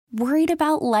Worried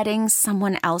about letting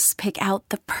someone else pick out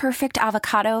the perfect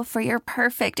avocado for your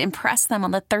perfect impress them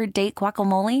on the third date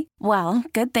guacamole? Well,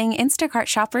 good thing Instacart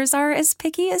shoppers are as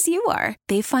picky as you are.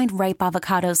 They find ripe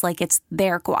avocados like it's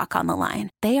their guac on the line.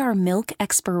 They are milk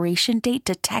expiration date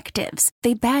detectives.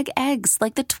 They bag eggs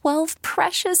like the 12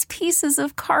 precious pieces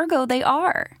of cargo they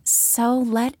are. So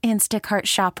let Instacart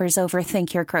shoppers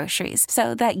overthink your groceries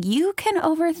so that you can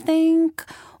overthink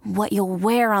what you'll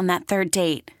wear on that third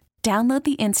date. Download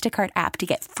the Instacart app to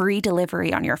get free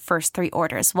delivery on your first 3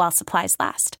 orders while supplies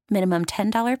last. Minimum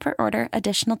 $10 per order.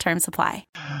 Additional terms apply.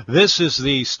 This is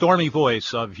the stormy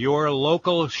voice of your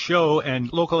local show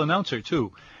and local announcer,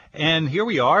 too. And here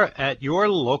we are at your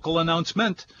local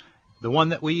announcement, the one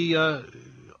that we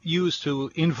use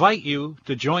to invite you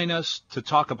to join us to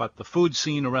talk about the food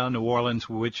scene around New Orleans,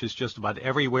 which is just about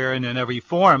everywhere and in every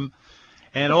form,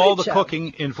 and all the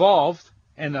cooking involved.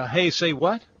 And, hey, say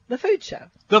what? The food show.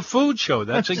 The food show.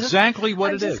 That's exactly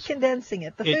what it is. I'm just condensing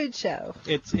it. The food show.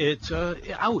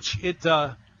 Ouch. It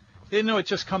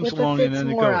just comes with along the and then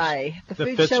it goes. The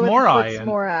food Fitz show Morai. Fitz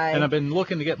Morai. And I've been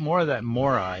looking to get more of that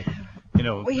Morai.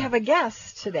 We have a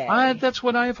guest today. That's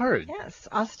what I've heard. Yes,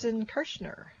 Austin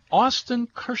Kirschner. Austin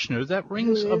Kirschner. That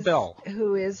rings a bell.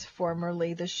 Who is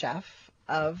formerly the chef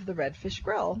of the Redfish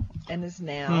Grill and is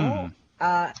now...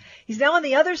 he's now on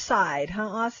the other side, huh,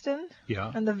 Austin?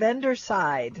 Yeah. On the vendor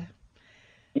side.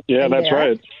 Yeah, that's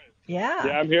right. Yeah.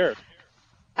 Yeah, I'm here.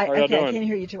 I can't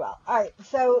hear you too well. All right,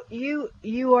 so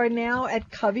you are now at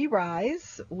Covey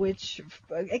Rise, which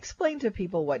explain to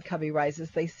people what Covey Rise is.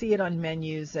 They see it on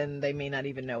menus and they may not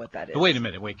even know what that is. Wait a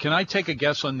minute. Can I take a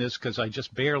guess on this because I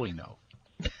just barely know?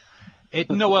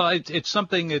 It's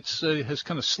something that has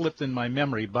kind of slipped in my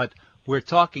memory, but we're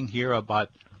talking here about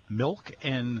milk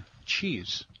and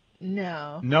cheese.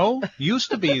 No?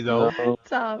 Used to be, though.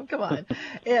 Tom, come on.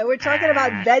 Yeah, we're talking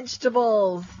about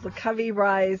vegetables. The Covey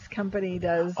Rise company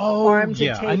does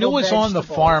farm-to-table I knew it was vegetables. on the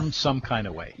farm some kind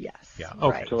of way. Yes. Yeah, okay.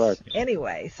 Right. Correct.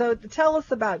 Anyway, so tell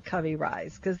us about Covey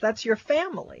Rise, because that's your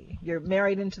family. You're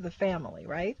married into the family,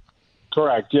 right?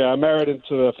 Correct. Yeah, I'm married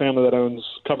into the family that owns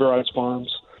Covey Rise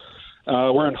Farms.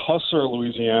 We're in Hustler,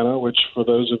 Louisiana, which, for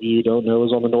those of you who don't know,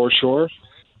 is on the North Shore.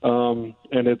 And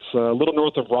it's a little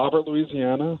north of Robert,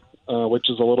 Louisiana, which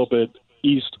is a little bit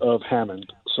east of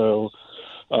Hammond. So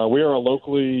we are a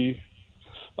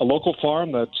local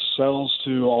farm that sells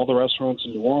to all the restaurants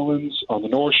in New Orleans. On the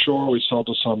North Shore, we sell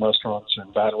to some restaurants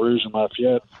in Baton Rouge and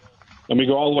Lafayette. And we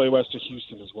go all the way west to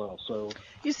Houston as well. So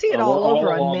you see it all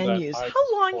over on along menus. How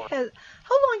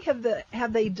long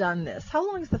have they done this? How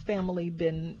long has the family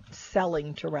been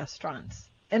selling to restaurants?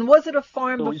 And was it a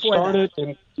farm before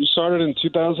that? We started in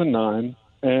 2009,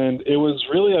 and it was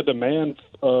really a demand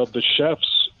of the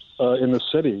chefs in the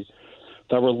city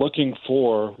that were looking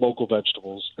for local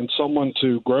vegetables and someone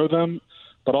to grow them,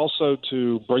 but also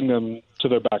to bring them to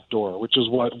their back door, which is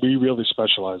what we really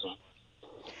specialize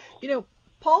in.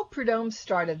 Paul Prudhomme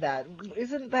started that.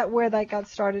 Isn't that where that got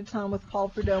started, Tom, with Paul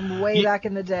Prudhomme way back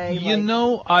in the day?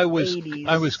 I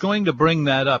was going to bring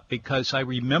that up because I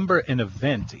remember an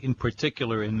event in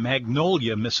particular in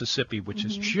Magnolia, Mississippi, which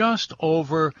is just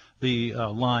over the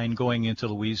line going into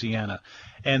Louisiana.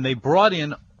 And they brought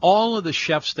in all of the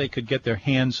chefs they could get their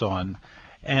hands on,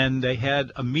 and they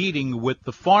had a meeting with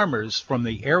the farmers from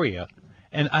the area.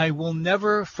 And I will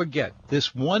never forget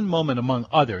this one moment among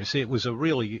others. It was a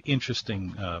really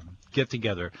interesting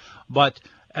get-together. But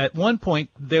at one point,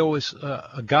 there was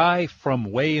a guy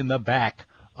from way in the back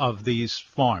of these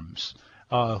farms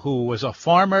who was a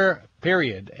farmer,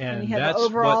 period. And he had the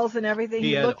overalls and everything.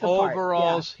 He had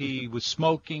overalls. Yeah. He was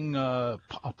smoking a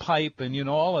pipe and,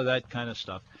 all of that kind of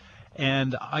stuff.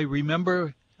 And I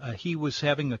remember he was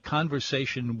having a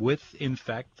conversation with, in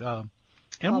fact,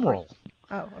 Emerald.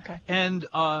 Oh, okay. And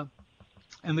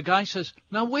the guy says,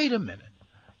 now, wait a minute.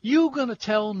 You going to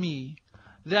tell me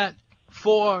that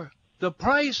for the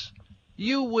price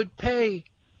you would pay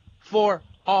for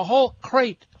a whole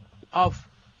crate of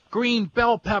green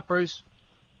bell peppers,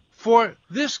 for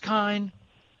this kind,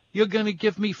 you're going to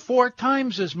give me 4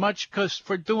 times as much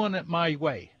for doing it my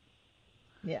way.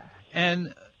 Yeah.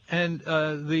 And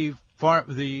the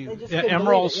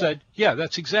Emerald said, yeah,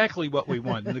 that's exactly what we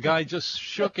want. And the guy just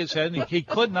shook his head, and he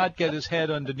could not get his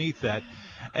head underneath that.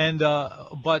 And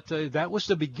but that was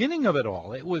the beginning of it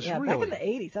all. It was really back in the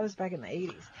 80s. That was back in the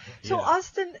 80s. So, yeah.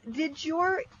 Austin, did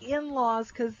your in-laws,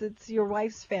 because it's your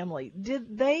wife's family,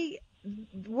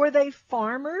 were they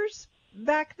farmers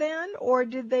back then, or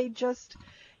did they just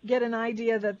get an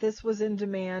idea that this was in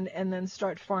demand and then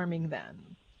start farming then?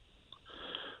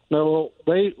 No,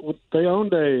 they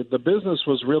owned the business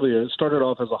was really, it started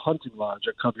off as a hunting lodge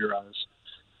at Covey Rise.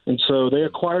 And so they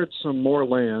acquired some more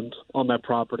land on that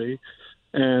property.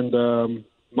 And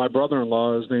my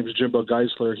brother-in-law, his name is Jimbo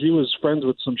Geisler, he was friends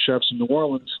with some chefs in New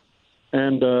Orleans.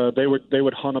 And they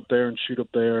would hunt up there and shoot up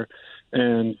there.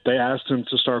 And they asked him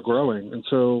to start growing. And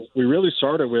so we really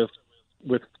started with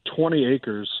 20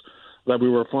 acres that we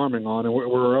were farming on. And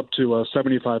we're up to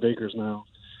 75 acres now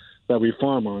that we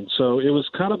farm on. So it was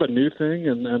kind of a new thing.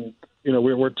 And you know,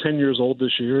 we're 10 years old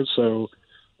this year. So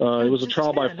it was a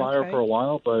trial by fire for a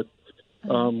while. But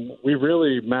we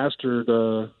really mastered,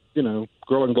 you know,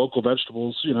 growing local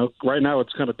vegetables. You know, right now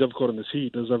it's kind of difficult in this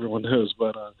heat, as everyone knows.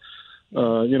 But,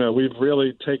 you know, we've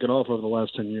really taken off over the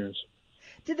last 10 years.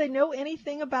 Did they know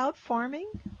anything about farming?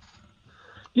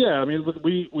 Yeah, I mean,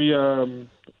 we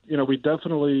you know, we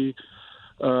definitely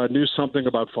knew something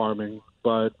about farming,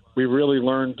 but we really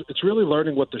learned. It's really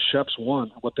learning what the chefs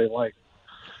want, what they like,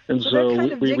 and so they're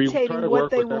kind of we dictating try to what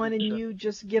work they with want, and chef. you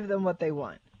just give them what they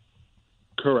want.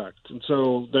 Correct. And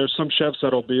so there's some chefs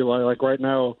that'll be like right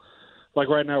now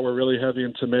we're really heavy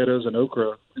in tomatoes and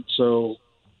okra, and so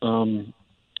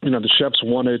you know, the chefs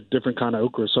wanted different kind of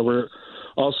okra. So we're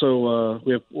also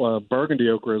we have burgundy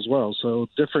okra as well. So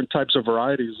different types of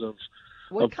varieties of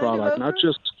product, not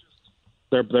just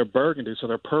they're burgundy, so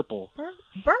they're purple.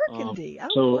 Burgundy.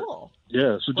 Cool.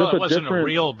 Yeah. So just it wasn't a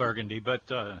real burgundy, but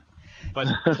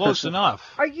close enough.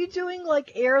 Are you doing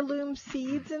like heirloom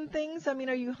seeds and things? I mean,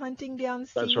 are you hunting down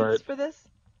seeds for this?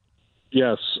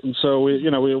 Yes. And so we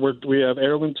have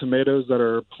heirloom tomatoes that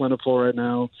are plentiful right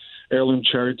now. Heirloom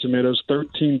cherry tomatoes,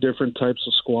 13 different types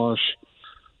of squash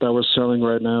that we're selling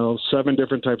right now, 7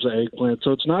 different types of eggplant.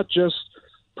 So it's not just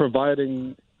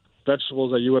providing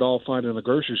vegetables that you would all find in the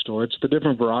grocery store. It's the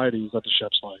different varieties that the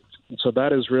chefs like. And so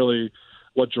that is really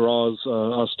what draws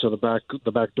us to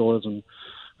the back doors and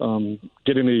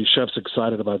getting the chefs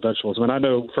excited about vegetables. I mean, I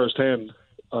know firsthand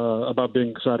about being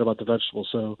excited about the vegetables.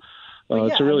 So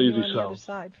it's a really easy sell. The other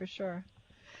side, for sure.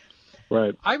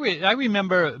 Right. I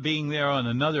remember being there on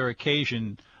another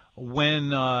occasion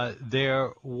when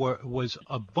there was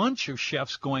a bunch of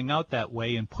chefs going out that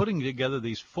way and putting together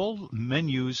these full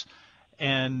menus,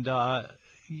 and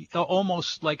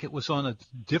almost like it was on a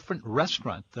different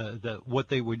restaurant, what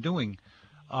they were doing.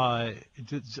 A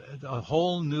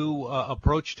whole new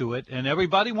approach to it, and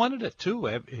everybody wanted it too.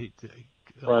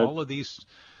 All of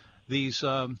these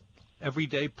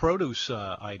everyday produce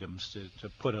items to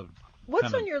put a.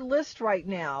 What's on your list right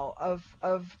now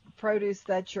of produce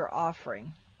that you're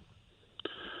offering?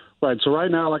 Right. So right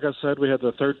now, like I said, we have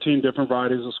the 13 different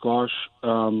varieties of squash.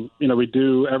 You know, we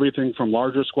do everything from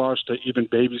larger squash to even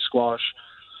baby squash,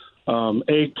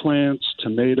 eggplants,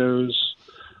 tomatoes.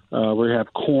 We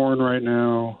have corn right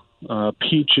now,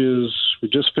 peaches. We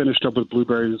just finished up with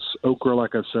blueberries, okra,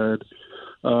 like I said.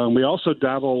 We also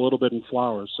dabble a little bit in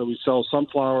flowers. So we sell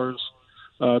sunflowers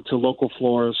to local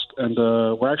florists, and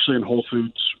we're actually in Whole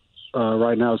Foods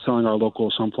right now selling our local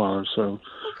sunflowers. So,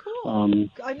 cool.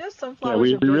 I know sunflowers. Yeah,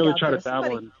 we are big really out try there. to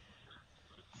dabble in.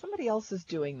 Somebody else is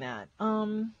doing that.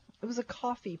 It was a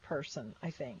coffee person,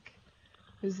 I think,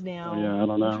 who's now. Oh, yeah, I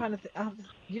don't know. I'm trying to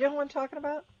you know what I'm talking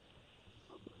about?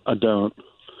 I don't.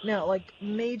 No, like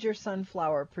major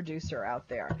sunflower producer out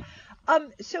there.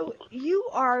 So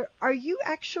are you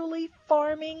actually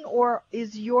farming, or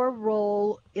is your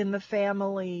role in the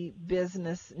family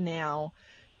business now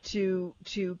to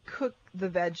cook the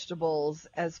vegetables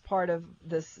as part of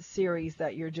this series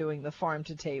that you're doing, the Farm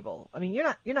to Table? I mean, you're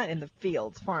not in the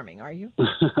fields farming, are you?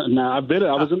 No, I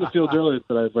was in the fields earlier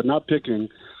today, but not picking.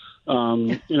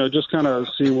 You know, just kind of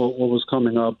seeing what was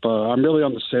coming up. I'm really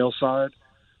on the sales side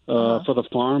for the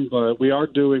farm, but we are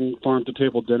doing farm to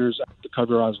table dinners at the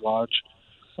Cubby Rise Lodge.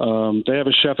 They have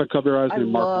a chef at Cubby Rise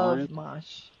named Mark Lyons. I love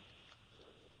Mosh.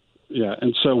 Yeah,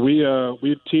 and so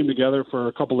we teamed together for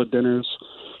a couple of dinners,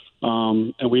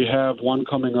 and we have one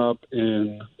coming up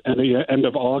in the end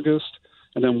of August,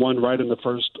 and then one right in the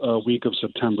first week of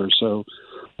September. So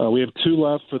we have 2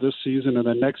 left for this season, and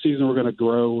then next season we're going to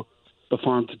grow the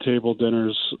farm to table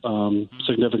dinners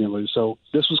significantly. So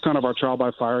this was kind of our trial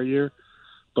by fire year,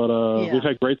 but we've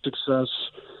had great success.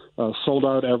 Sold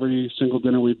out every single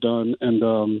dinner we've done, and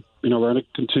you know, we're going to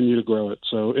continue to grow it.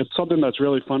 So it's something that's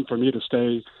really fun for me to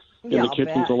stay in the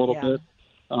kitchens a little bit.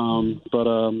 But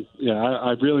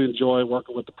I really enjoy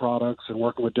working with the products and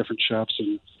working with different chefs,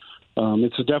 and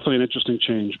it's definitely an interesting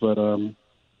change. But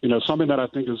you know, something that I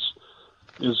think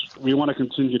is we want to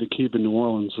continue to keep in New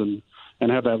Orleans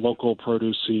and have that local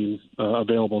produce scene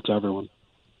available to everyone.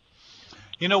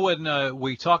 You know, when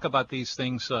we talk about these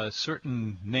things,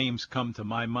 certain names come to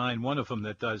my mind. One of them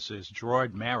that does is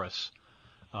Gerard Maris,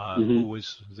 who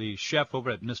was the chef over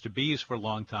at Mr. B's for a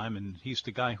long time, and he's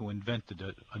the guy who invented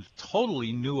a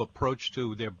totally new approach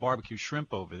to their barbecue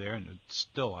shrimp over there, and it's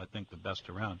still, I think, the best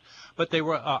around. But they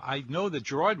were, I know that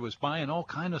Gerard was buying all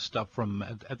kind of stuff from,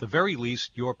 at the very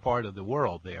least, your part of the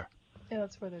world there. Yeah,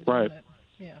 that's where they're doing it.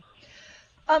 Yeah.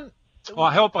 Well,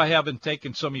 I hope I haven't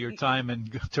taken some of your time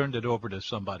and turned it over to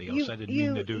somebody else. I didn't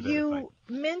mean to do that. You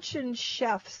mentioned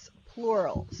chefs,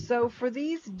 plural. So for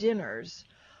these dinners,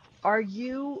 are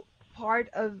you part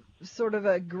of sort of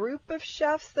a group of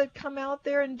chefs that come out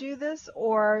there and do this,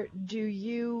 or do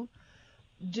you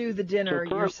do the dinner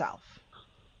yourself?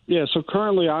 Yeah, so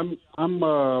currently I'm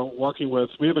working with,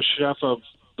 we have a chef of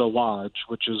the lodge,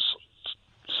 which is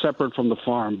separate from the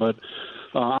farm, but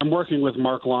I'm working with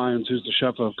Mark Lyons, who's the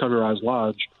chef of Covey Rise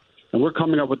Lodge, and we're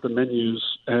coming up with the menus,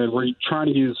 and we're trying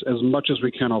to use as much as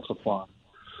we can off the farm.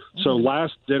 So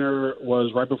last dinner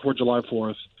was right before July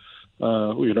 4th.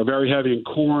 Very heavy in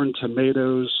corn,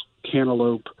 tomatoes,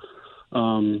 cantaloupe,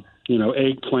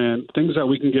 eggplant, things that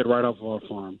we can get right off of our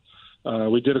farm.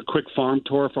 We did a quick farm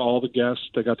tour for all the guests.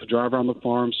 They got to drive around the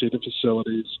farm, see the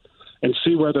facilities, and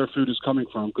see where their food is coming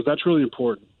from, because that's really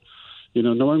important.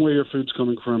 Knowing where your food's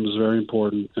coming from is very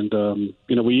important. And,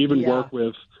 we even work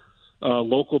with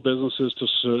local businesses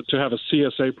to have a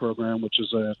CSA program, which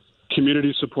is a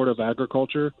community supportive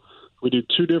agriculture. We do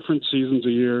 2 different seasons a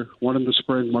year, one in the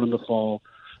spring, one in the fall.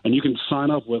 And you can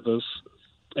sign up with us,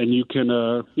 and you can,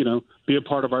 be a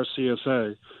part of our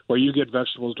CSA, where you get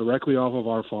vegetables directly off of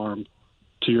our farm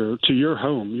to your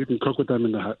home. You can cook with them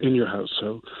in your house.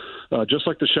 So just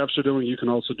like the chefs are doing, you can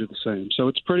also do the same. So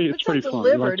it's pretty fun.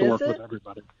 We like to work with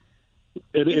everybody.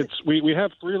 We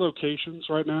have 3 locations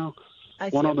right now.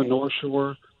 One on the North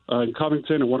Shore in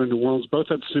Covington and one in New Orleans,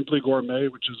 both at Simply Gourmet,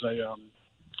 which is a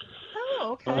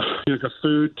like a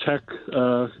food tech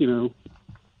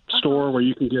store where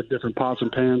you can get different pots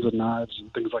and pans and knives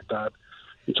and things like that.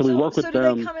 And so we work with them.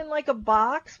 So do they come in like a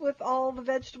box with all the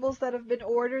vegetables that have been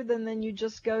ordered, and then you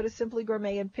just go to Simply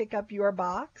Gourmet and pick up your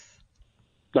box?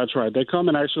 That's right. They come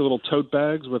in actually little tote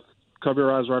bags with Covey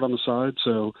Rise right on the side.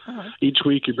 So each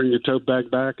week you bring your tote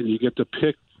bag back, and you get to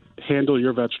handle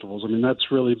your vegetables. I mean, that's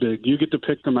really big. You get to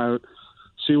pick them out,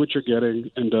 see what you're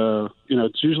getting, and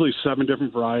it's usually 7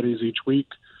 different varieties each week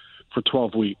for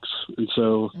 12 weeks. And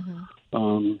so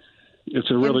it's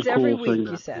a really cool thing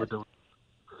that we're doing.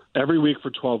 Every week for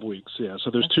 12 weeks, yeah.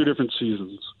 So there's 2 different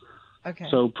seasons. Okay.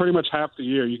 So pretty much half the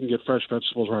year you can get fresh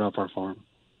vegetables right off our farm.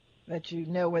 That you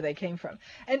know where they came from.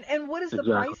 And what is the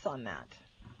price on that?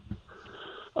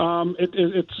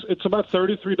 It's about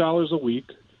 $33 a week,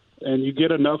 and you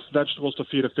get enough vegetables to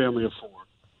feed a family of 4.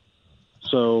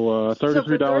 So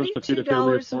 $33 to feed a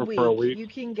family of 4 for a week. You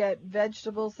can get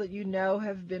vegetables that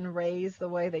have been raised the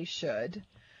way they should,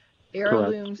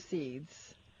 heirloom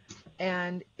seeds,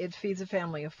 and it feeds a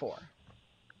family of 4.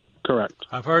 Correct.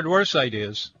 I've heard worse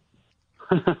ideas.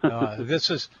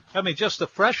 Just the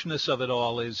freshness of it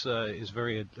all is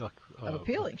very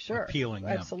appealing. Sure, appealing.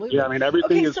 Absolutely. Yeah, I mean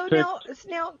everything is. Okay, so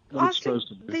now, Austin,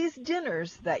 these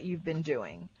dinners that you've been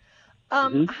doing, how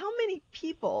many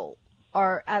people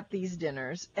are at these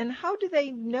dinners, and how do they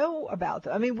know about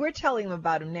them? I mean, we're telling them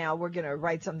about them now. We're going to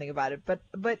write something about it,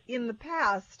 but in the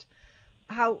past,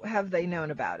 how have they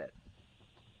known about it?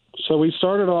 So we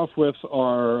started off with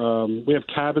we have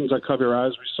cabins at Covey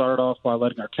Rise. We started off by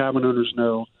letting our cabin owners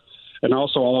know, and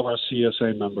also all of our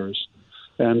CSA members.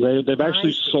 And they've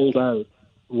actually sold out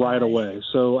right away.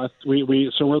 So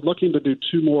we're looking to do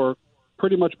 2 more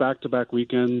pretty much back-to-back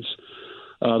weekends.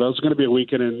 There's going to be a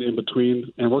weekend in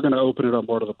between, and we're going to open it up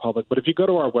more to the public. But if you go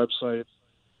to our website,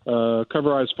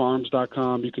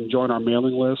 CoveyRiseFarms.com, you can join our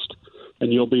mailing list,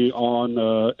 and you'll be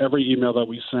on every email that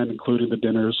we send, including the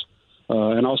dinners.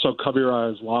 And also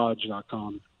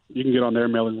CoveyRiseLodge.com. You can get on their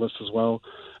mailing list as well,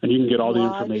 and you can get all the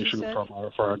information for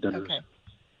our dinners.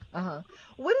 Okay.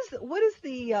 What is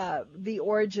the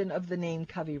origin of the name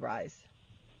Covey Rise?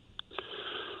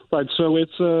 Right. So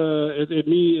it's for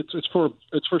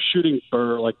shooting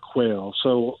bird like quail.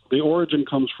 So the origin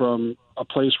comes from a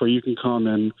place where you can come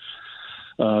and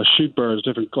shoot birds,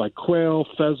 different like quail,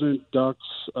 pheasant, ducks.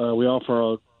 We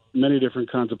offer many different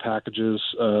kinds of packages,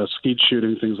 skeet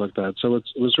shooting, things like that. So it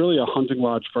was really a hunting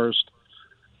lodge first,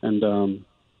 and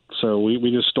so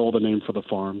we just stole the name for the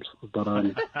farms. But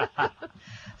see,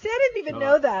 I didn't even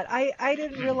know that. I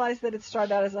didn't realize that it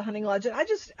started out as a hunting lodge. And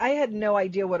I had no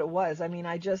idea what it was. I mean,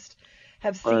 I just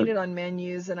have seen it on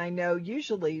menus, and I know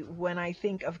usually when I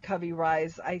think of Covey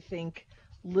Rise, I think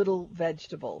little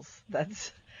vegetables.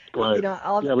 That's right.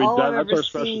 All I've ever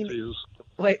seen.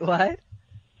 Wait, what?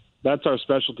 that's our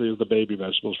specialty, is the baby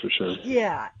vegetables for sure.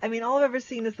 Yeah, I mean, all I've ever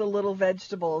seen is the little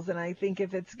vegetables, and I think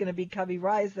if it's going to be Cubby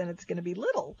Rise, then it's going to be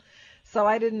little. So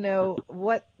I didn't know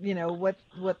what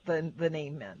the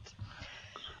name meant.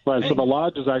 Right. So the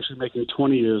lodge is actually making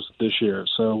 20 years this year.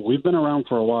 So we've been around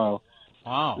for a while.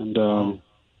 Wow. And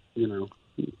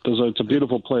it's a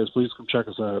beautiful place. Please come check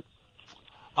us out.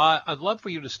 I'd love for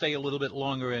you to stay a little bit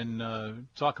longer and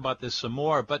talk about this some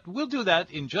more, but we'll do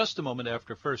that in just a moment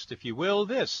after first, if you will,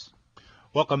 this.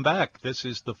 Welcome back. This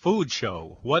is The Food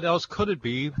Show. What else could it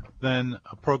be than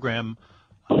a program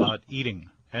about eating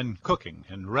and cooking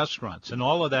and restaurants and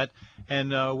all of that?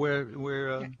 And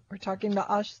we're talking to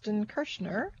Austin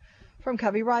Kirschner from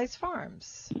Cubby Rise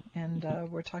Farms, and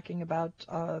we're talking about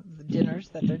the dinners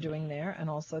that they're doing there, and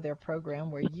also their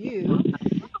program where you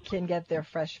can get their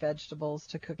fresh vegetables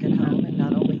to cook at home and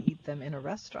not only eat them in a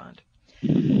restaurant.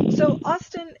 So,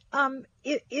 Austin,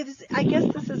 it is. I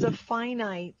guess this is a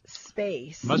finite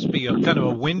space. Must be a kind of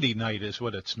a windy night, is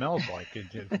what it smells like.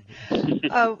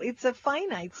 Oh, it's a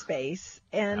finite space,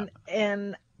 and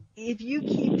if you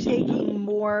keep taking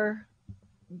more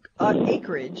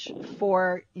acreage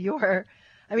for your,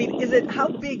 I mean, how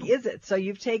big is it? So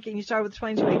you started with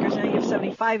 22 acres, now you have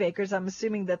 75 acres. I'm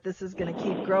assuming that this is going to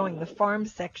keep growing. The farm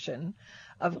section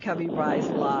of Cubby Rise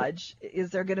Lodge. Is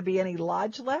there going to be any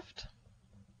lodge left?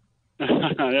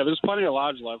 Yeah, there's plenty of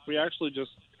lodge left. We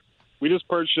just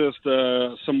purchased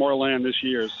some more land this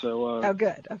year. So oh,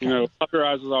 good. Okay. Cubby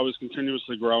Rise is always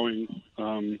continuously growing.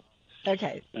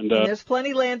 Okay. And there's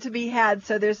plenty of land to be had,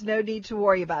 so there's no need to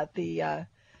worry about the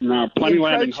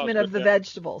encroachment of the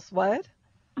vegetables. What?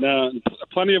 No,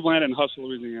 plenty of land in Hustle,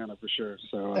 Louisiana, for sure.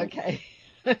 So okay.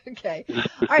 Okay.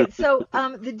 All right. So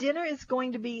the dinner is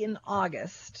going to be in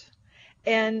August,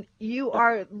 and you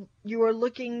are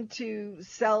looking to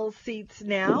sell seats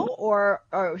now, or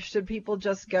should people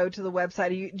just go to the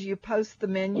website? Do you post the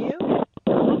menu?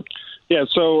 Yeah.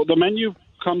 So the menu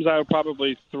comes out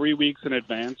probably 3 weeks in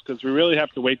advance, because we really have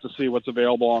to wait to see what's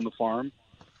available on the farm.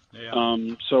 Yeah.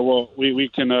 So we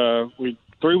can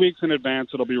 3 weeks in advance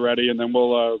it'll be ready, and then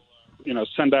we'll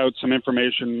send out some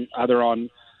information either on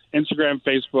Instagram,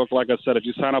 Facebook. Like I said, if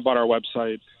you sign up on our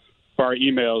website for our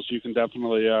emails, you can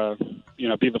definitely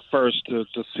be the first to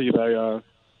see the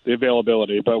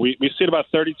availability. But we seat about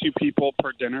 32 people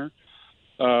per dinner.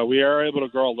 We are able to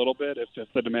grow a little bit if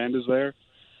the demand is there.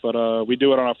 But we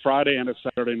do it on a Friday and a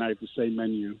Saturday night, the same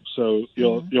menu. So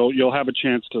you'll have a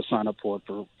chance to sign up for it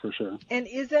for sure. And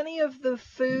is any of the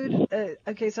food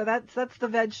okay? So that's the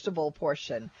vegetable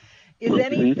portion. Is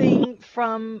anything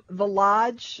from the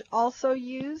lodge also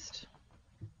used?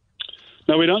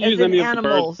 No, we don't use any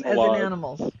animals. Of the birds as in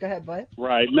animals. Go ahead, bud.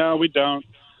 Right. No, we don't.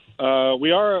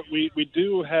 We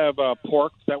do have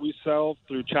pork that we sell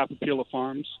through Chapapila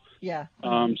Farms. Yeah.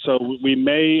 So we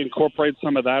may incorporate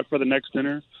some of that for the next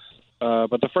dinner.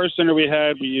 But the first dinner we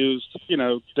had, we used,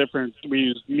 we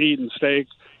used meat and steak.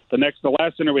 The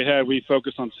last dinner we had, we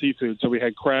focused on seafood. So we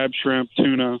had crab, shrimp,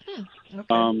 tuna.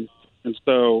 Okay. And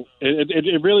so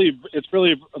it really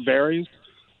varies.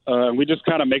 And we just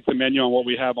kind of make the menu on what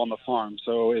we have on the farm.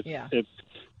 So if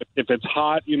it's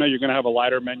hot, you're going to have a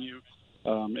lighter menu.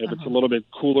 If it's a little bit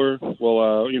cooler,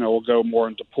 we'll go more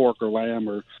into pork or lamb,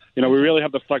 or we really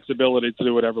have the flexibility to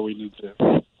do whatever we need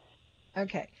to.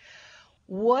 Okay.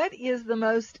 What is the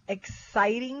most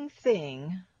exciting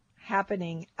thing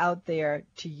happening out there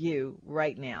to you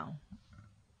right now?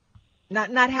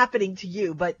 Not happening to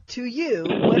you, but to you,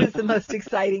 what is the most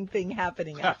exciting thing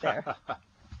happening out there?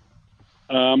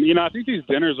 I think these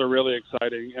dinners are really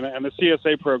exciting, and the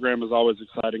CSA program is always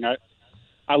exciting.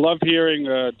 I love hearing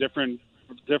different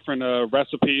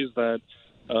recipes that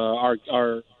our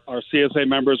CSA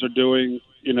members are doing.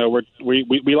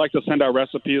 We like to send out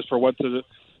recipes for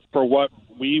what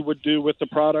we would do with the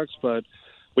products, but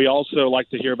we also like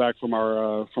to hear back from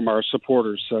our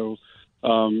supporters. So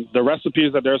the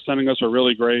recipes that they're sending us are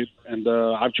really great, and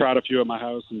I've tried a few at my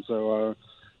house, and so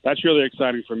that's really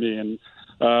exciting for me. And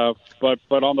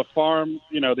but on the farm,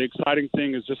 the exciting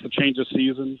thing is just the change of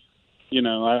season.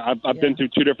 I've been through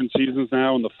 2 different seasons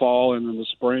now, in the fall and in the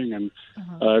spring, and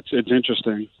it's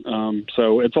interesting.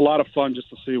 So it's a lot of fun just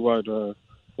to see what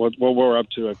we're up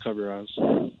to at Cubby Rise.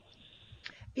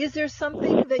 Is there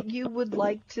something that you would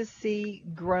like to see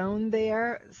grown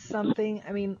there? Something,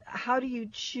 I mean, how do you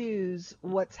choose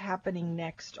what's happening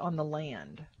next on the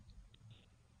land?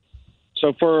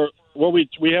 So for what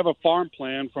we have a farm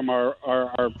plan from our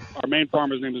main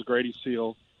farmer's name is Grady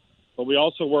Seal, but we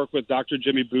also work with Dr.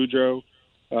 Jimmy Boudreau.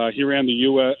 He ran the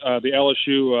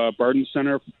LSU Burden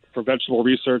Center for Vegetable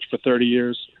Research for 30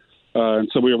 years, and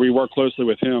so we work closely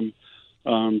with him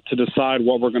to decide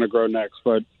what we're going to grow next.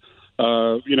 But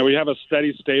we have a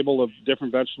steady stable of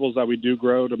different vegetables that we do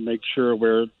grow to make sure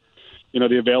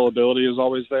the availability is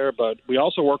always there. But we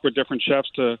also work with different chefs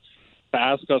to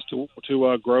ask us to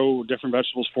grow different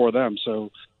vegetables for them.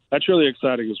 So that's really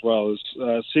exciting as well,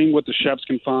 is seeing what the chefs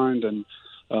can find. And,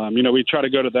 we try to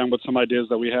go to them with some ideas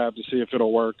that we have to see if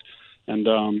it'll work. And,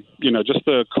 just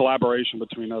the collaboration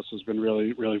between us has been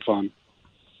really, really fun.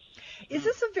 Is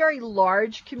this a very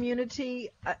large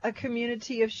community, a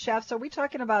community of chefs? Are we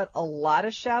talking about a lot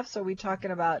of chefs? Are we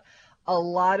talking about a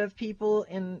lot of people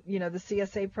in, the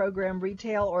CSA program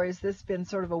retail, or has this been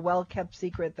sort of a well-kept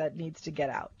secret that needs to get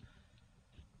out?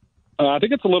 I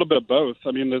think it's a little bit of both.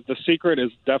 I mean, the secret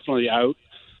is definitely out.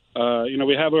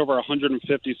 We have over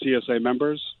 150 CSA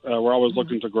members. We're always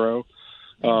looking to grow.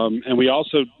 And we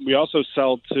also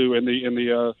sell to in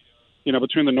the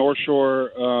between the North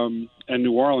Shore and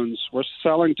New Orleans, we're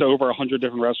selling to over 100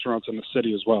 different restaurants in the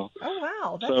city as well. Oh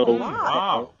wow, that's a lot.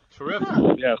 Wow, terrific.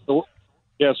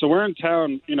 Yeah, so we're in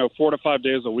town, 4 to 5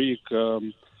 days a week,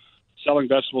 selling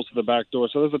vegetables to the back door.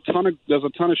 So there's a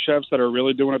ton of chefs that are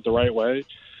really doing it the right way,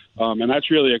 and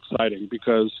that's really exciting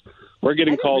because we're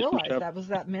getting calls from chefs. That was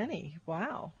that many.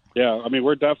 Wow. Yeah, I mean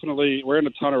we're in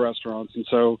a ton of restaurants, and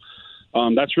so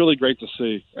that's really great to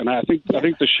see. And I think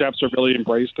the chefs have really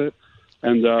embraced it.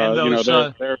 And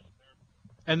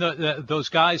those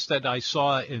guys that I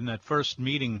saw in that first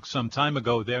meeting some time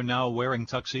ago, they're now wearing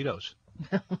tuxedos.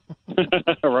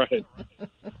 Right.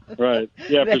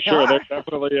 Yeah, for sure. They're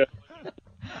definitely.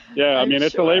 I mean,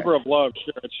 it's a labor of love.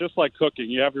 Sure, it's just like cooking.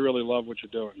 You have to really love what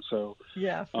you're doing. So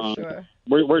yeah, for sure.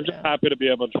 We're just happy to be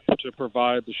able to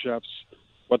provide the chefs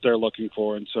what they're looking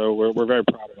for, and so we're very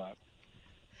proud of that.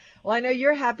 Well, I know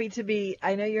you're happy to be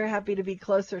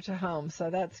closer to home,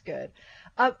 so that's good.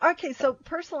 Okay, so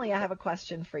personally, I have a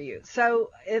question for you.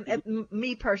 So,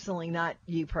 me personally, not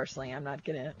you personally. I'm not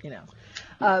gonna,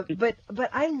 but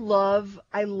I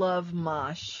love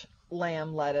mosh,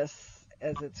 lamb lettuce,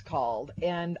 as it's called,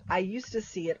 and I used to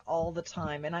see it all the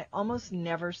time, and I almost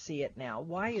never see it now.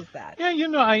 Why is that? Yeah,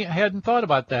 I hadn't thought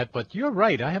about that, but you're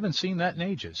right. I haven't seen that in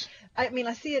ages. I mean,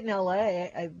 I see it in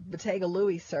L.A. Bottega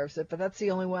Louie serves it, but that's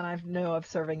the only one I know of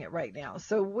serving it right now.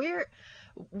 So where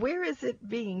is it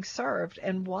being served,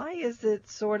 and why is it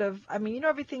sort of? I mean,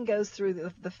 everything goes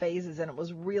through the phases, and it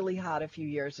was really hot a few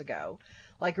years ago,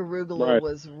 like arugula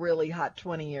was really hot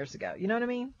 20 years ago. You know what I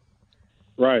mean?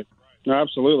 Right. No,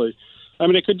 absolutely. I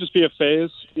mean, it could just be a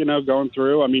phase, going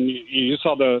through. I mean, you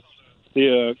saw the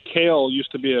kale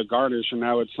used to be a garnish, and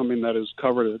now it's something that is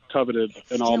coveted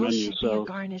in all menus. It should be a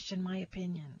garnish, in my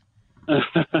opinion.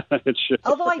 It should.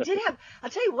 Although I'll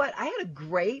tell you what, I had a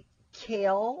great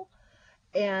kale,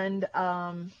 and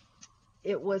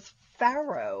it was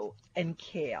farro and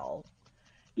kale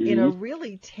in a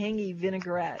really tangy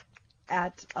vinaigrette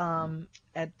at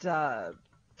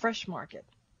Fresh Market.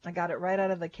 I got it right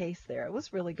out of the case there. It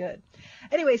was really good.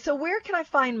 Anyway, so where can I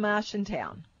find mosh in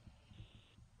town?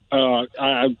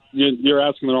 You're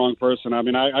asking the wrong person. I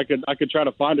mean, I could try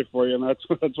to find it for you, and that's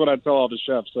what I tell all the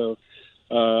chefs. So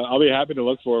I'll be happy to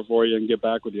look for it for you and get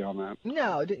back with you on that.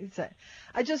 No,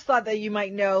 I just thought that you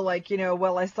might know,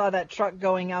 well, I saw that truck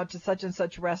going out to such and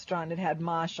such restaurant. It had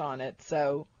mosh on it.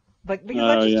 So, but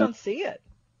because I just don't see it,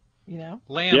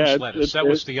 Lamb's lettuce. That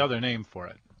was the other name for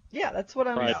it. Yeah, that's what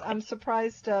I'm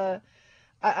surprised.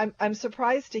 I'm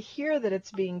surprised to hear that it's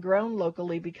being grown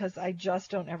locally because I just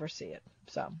don't ever see it.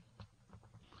 So,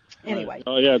 anyway.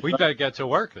 Oh yeah, we better get to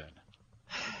work then.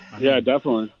 Yeah,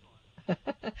 definitely.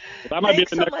 That might be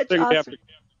the next thing we have to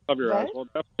cover your eyes. We'll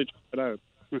definitely check it out.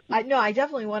 I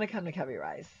definitely want to come to Cubby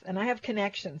Rise, and I have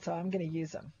connections, so I'm going to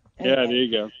use them. Anyway. Yeah, there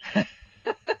you go.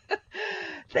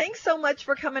 Thanks so much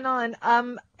for coming on.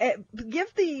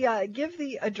 Give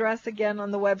the address again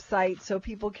on the website so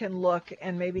people can look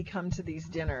and maybe come to these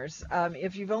dinners.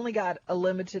 If you've only got a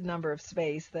limited number of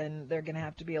space, then they're going to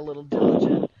have to be a little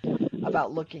diligent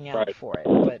about looking out for it.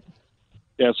 But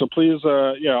yeah, so please,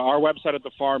 our website at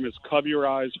the farm is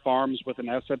CubbyRiseFarms with an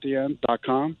S at the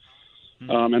end.com.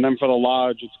 And then for the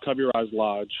lodge, it's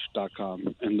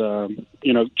CubbyRiseLodge.com. And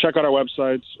check out our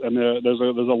websites, and there's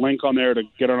a link on there to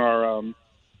get on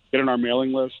our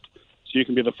mailing list, so you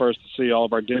can be the first to see all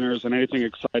of our dinners and anything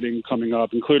exciting coming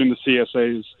up, including the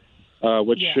CSAs,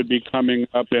 which should be coming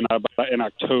up in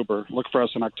October. Look for us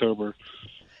in October.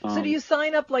 So do you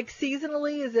sign up like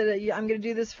seasonally? Is it I'm going to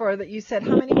do this for that? You said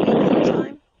how many weeks at a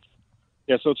time?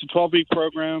 Yeah, so it's a 12-week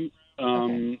program.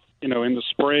 In the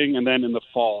spring and then in the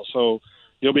fall. So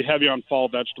you'll be heavy on fall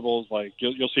vegetables, like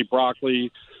you'll see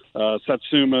broccoli,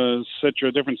 satsumas,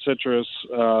 different citrus,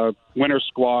 winter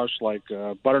squash like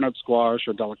butternut squash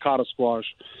or delicata squash.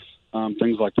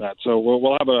 things like that. So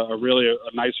we'll have a really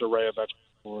nice array of vegetables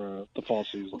for the fall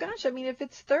season. Well, gosh, I mean, if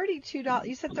it's $32,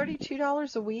 you said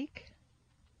 $32 a week?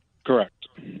 Correct.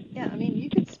 Yeah, I mean, you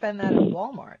could spend that at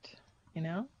Walmart, you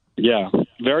know? Yeah,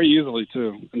 very easily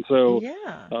too. And so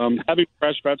yeah. Having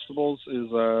fresh vegetables is,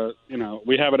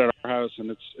 we have it at our house, and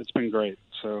it's been great.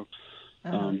 So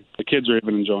the kids are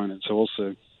even enjoying it. So we'll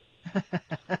see.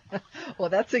 Well,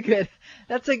 that's a good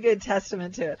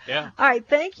testament to it. Yeah. All right.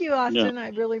 Thank you, Austin. Yeah. I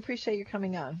really appreciate you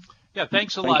coming on. Yeah.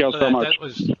 Thanks a Thank lot you for so that.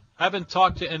 much. I haven't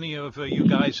talked to any of you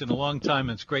guys in a long time.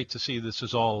 It's great to see this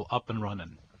is all up and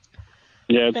running.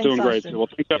 Yeah, it's Thanks, doing great. Austin. Well,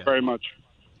 thank you very much.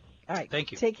 All right.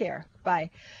 Thank you. Take care.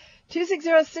 Bye.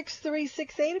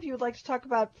 260-6368 if you would like to talk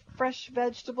about fresh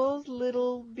vegetables,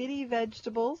 little bitty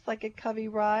vegetables like a covey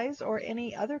rise or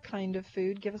any other kind of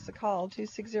food, give us a call,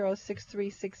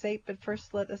 260-6368. But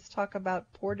first, let us talk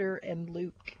about Porter and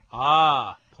Luke.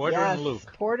 Porter and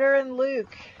Luke. Porter and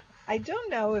Luke. I don't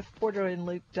know if Porter and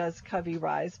Luke does covey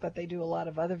rise, but they do a lot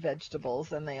of other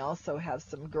vegetables, and they also have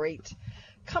some great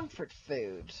comfort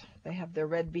food. They have their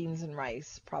red beans and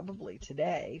rice, probably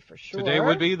today for sure. Today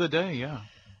would be the day, yeah.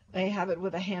 They have it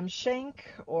with a ham shank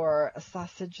or a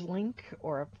sausage link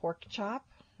or a pork chop.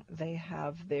 They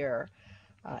have their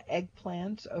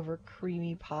eggplant over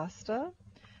creamy pasta,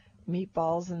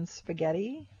 meatballs and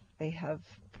spaghetti. They have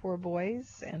poor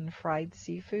boys and fried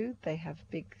seafood. They have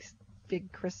big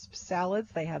crisp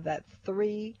salads. They have that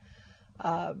 3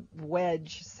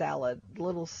 wedge salad,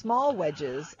 little small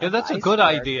wedges. Yeah, that's a iceberg. good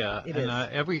idea. It and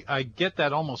is. I get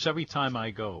that almost every time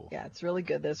I go. Yeah, it's really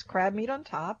good. There's crab meat on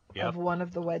top of one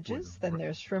of the wedges. Then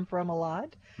there's shrimp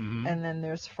remoulade. And then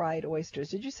there's fried oysters.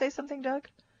 Did you say something, Doug?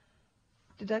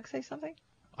 Did Doug say something?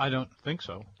 I don't think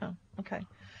so. Oh, okay.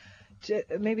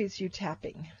 Maybe it's you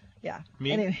tapping. Yeah.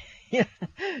 Me? Anyway, yeah.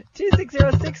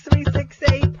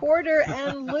 260-6368, Porter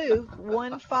and Luke,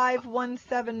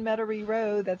 1517 Metairie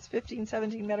Road. That's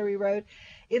 1517 Metairie Road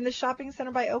in the shopping center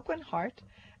by Oakland Heart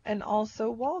and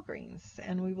also Walgreens.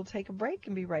 And we will take a break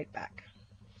and be right back.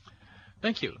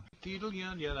 Thank you.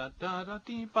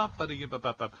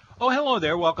 Oh, hello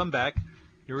there. Welcome back.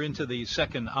 You're into the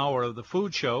second hour of the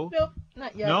food show. Nope,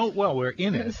 not yet. No? Well, we're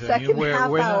in it. The second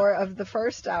hour of the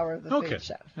first hour of the food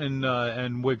show.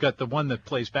 And we've got the one that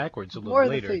plays backwards a little more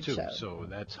later, of the food too. show. So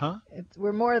that's,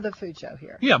 We're more of the food show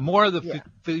here. Yeah, more of the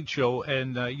food show.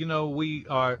 And, we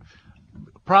are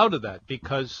proud of that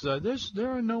because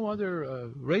there are no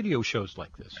other radio shows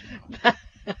like this.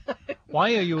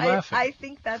 Why are you laughing? I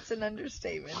think that's an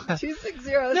understatement.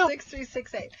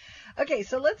 260-6368. Okay,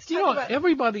 so let's talk about...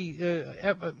 everybody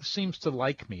seems to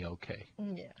like me okay.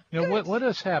 Yeah. What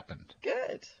has happened?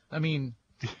 Good. I mean...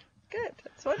 Good.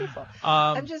 That's wonderful.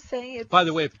 I'm just saying it's... By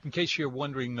the way, in case you're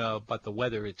wondering about the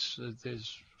weather,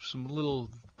 there's some little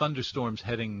thunderstorms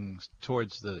heading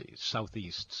towards the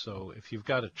southeast. So if you've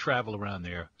got to travel around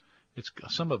there,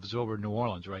 some of it's over New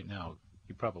Orleans right now.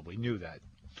 You probably knew that.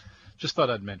 Just thought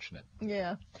I'd mention it.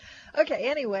 Yeah. Okay,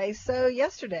 anyway, so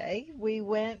yesterday we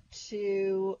went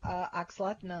to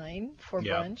Oxlot 9 for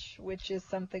brunch, which is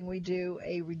something we do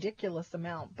a ridiculous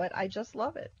amount, but I just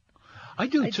love it. I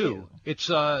do, too. It's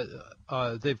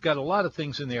they've got a lot of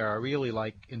things in there I really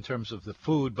like in terms of the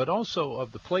food, but also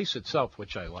of the place itself,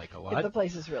 which I like a lot. Yeah, the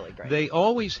place is really great. They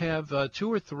always have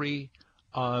 2 or 3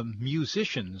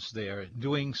 musicians there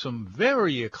doing some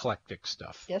very eclectic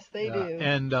stuff. Yes, they do.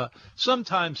 And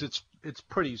sometimes it's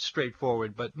pretty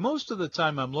straightforward, but most of the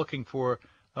time I'm looking for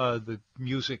the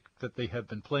music that they have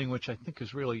been playing, which I think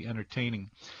is really entertaining.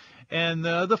 And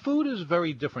the food is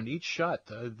very different each shot.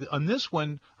 On this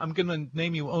one, I'm going to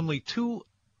name you only 2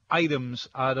 items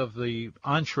out of the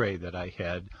entree that I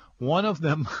had. One of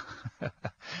them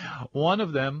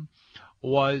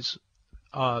was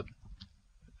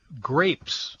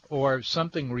grapes or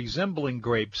something resembling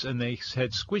grapes, and they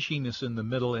had squishiness in the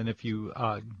middle, and if you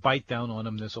bite down on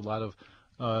them, there's a lot of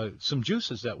some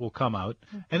juices that will come out,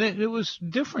 and it was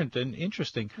different and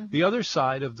interesting. The other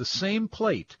side of the same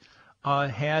plate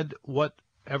had what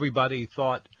everybody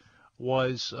thought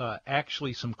was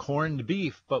actually some corned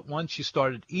beef, but once you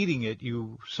started eating it,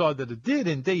 you saw that it did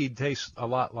indeed taste a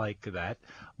lot like that,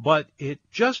 but it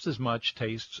just as much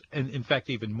tastes, and in fact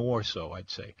even more so, I'd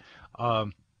say,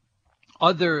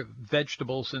 other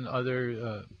vegetables and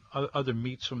other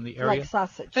meats from the area. Like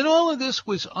sausage. And all of this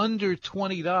was under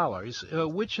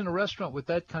 $20, which in a restaurant with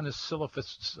that kind of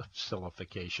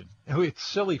sillification,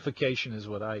 sillification is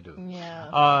what I do.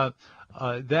 Yeah.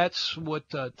 That's what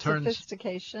turns...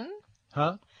 Sophistication.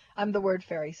 Huh? I'm the word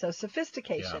fairy, so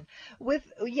sophistication.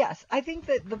 Yeah. I think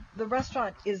that the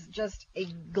restaurant is just a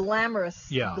glamorous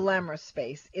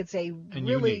space. It's a and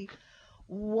really... unique.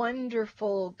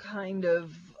 wonderful kind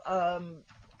of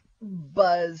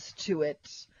buzz to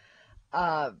it.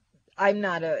 I'm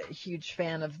not a huge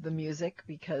fan of the music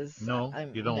because you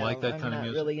don't like that kind of music. I'm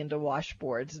not really into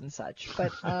washboards and such.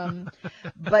 But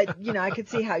but I could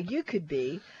see how you could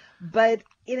be. But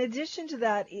in addition to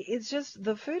that, it's just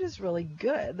the food is really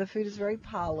good. The food is very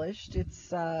polished. It's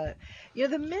the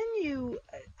menu.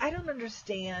 I don't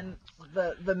understand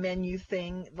the menu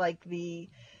thing. Like if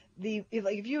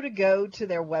you were to go to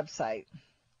their website,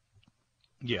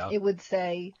 it would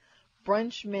say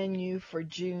brunch menu for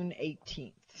June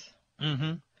 18th.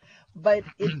 Mm-hmm. But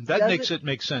that makes it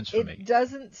make sense for me. It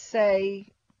doesn't say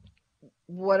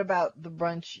what about the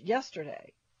brunch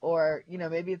yesterday, or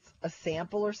maybe it's a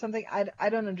sample or something. I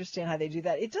don't understand how they do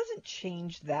that. It doesn't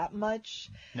change that much.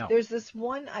 No. There's this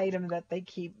one item that they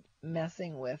keep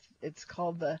messing with. It's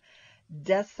called the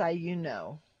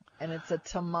desayuno, and it's a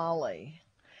tamale,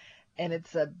 and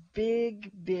it's a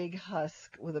big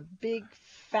husk with a big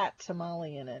fat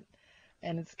tamale in it.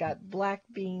 And it's got black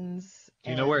beans. Do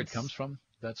you know where it comes from,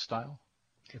 that style?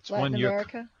 It's Latin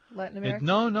America? No,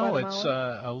 Guatemala? It's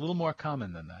a little more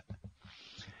common than that.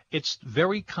 It's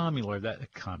very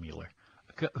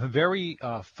very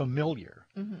familiar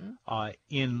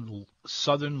in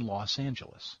southern Los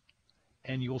Angeles.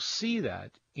 And you'll see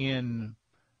that in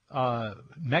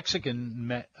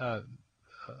Mexican...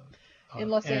 in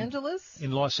Los Angeles?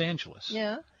 In Los Angeles.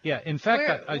 Yeah. Yeah. In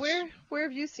fact, where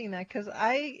have you seen that? Because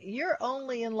you're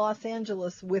only in Los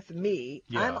Angeles with me.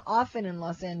 Yeah. I'm often in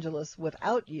Los Angeles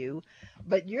without you,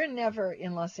 but you're never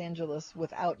in Los Angeles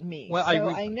without me. Well, so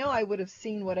I know I would have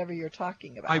seen whatever you're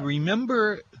talking about. I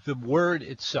remember the word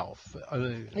itself. Are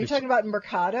you talking about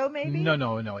mercado, maybe?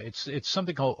 No. It's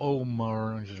something called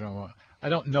Omar. I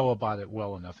don't know about it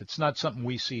well enough. It's not something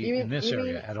we see in this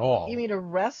area at all. You mean a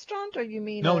restaurant, or you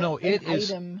mean no? It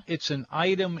is. Item? It's an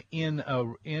item in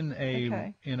a dish.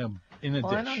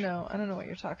 I don't know. I don't know what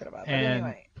you're talking about. But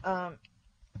anyway,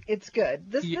 it's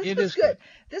good. This is good.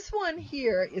 This one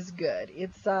here is good.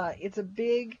 It's a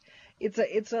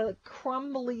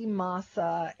crumbly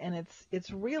masa, and it's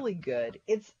really good.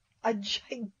 It's a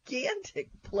gigantic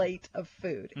plate of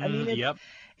food. I mean,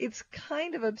 it's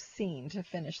kind of obscene to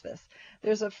finish this.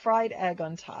 There's a fried egg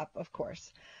on top, of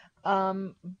course.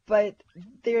 But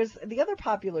there's the other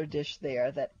popular dish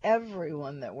there that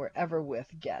everyone that we're ever with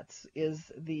gets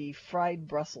is the fried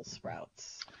Brussels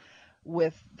sprouts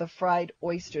with the fried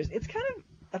oysters. It's kind of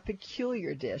a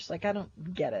peculiar dish. Like, I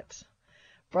don't get it.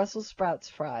 Brussels sprouts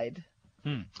fried,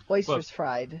 oysters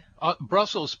fried.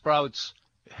 Brussels sprouts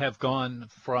have gone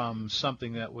from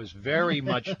something that was very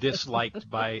much disliked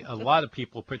by a lot of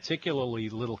people, particularly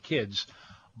little kids,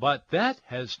 but that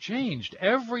has changed.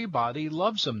 Everybody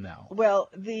loves them now. Well,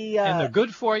 and they're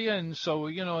good for you, and so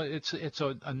it's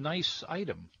a nice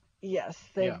item. Yes,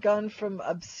 they've gone from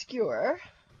obscure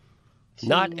to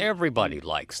not everybody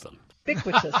likes them.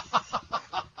 Ubiquitous.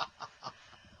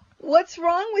 What's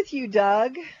wrong with you,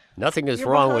 Doug? Nothing is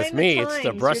wrong with me. It's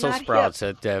the Brussels sprouts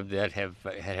that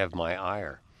have my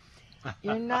ire.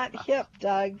 You're not hip,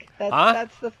 Doug.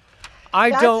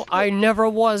 I never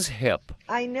was hip.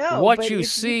 I know. What you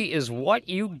see is what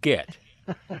you get.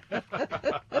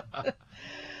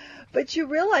 But you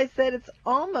realize that it's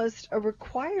almost a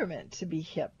requirement to be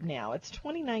hip now. It's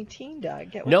 2019,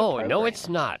 Doug. No, it's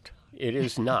not. It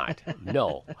is not.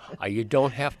 No. You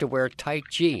don't have to wear tight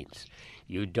jeans.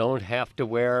 You don't have to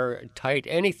wear tight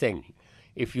anything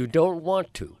if you don't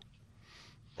want to.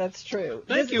 That's true.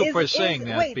 Thank you for saying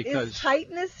that, because is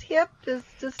tightness hip? Does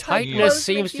tightness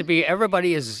seems to be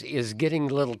everybody is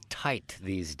getting a little tight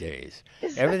these days.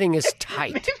 Everything is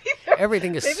tight.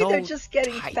 Everything is so tight. Maybe they're just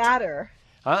getting fatter.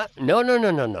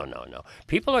 No.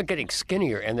 People are getting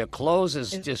skinnier, and their clothes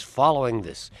is just following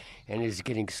this, and is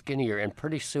getting skinnier, and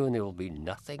pretty soon there will be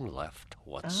nothing left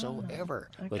whatsoever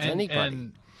with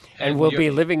anybody. And we'll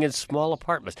be living in small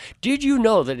apartments. Did you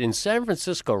know that in San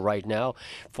Francisco right now,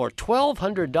 for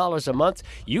 $1,200 a month,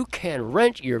 you can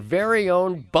rent your very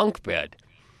own bunk bed,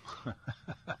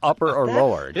 upper or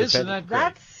lower? Isn't that great?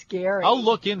 That's scary. I'll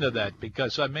look into that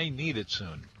because I may need it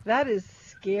soon. That is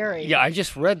scary. Yeah, I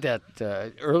just read that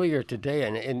earlier today,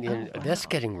 and that's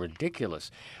getting ridiculous.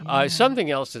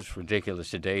 Something else that's ridiculous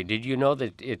today. Did you know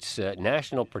that it's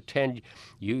National Pretend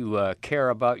You Care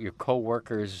About Your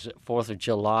Coworkers' 4th of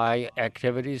July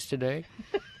activities today?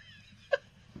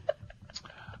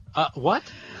 What?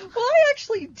 Well, I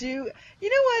actually do. You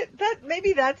know what?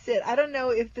 Maybe that's it. I don't know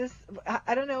if this.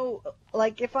 I don't know.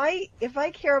 Like, if I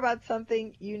care about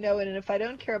something, you know it, and if I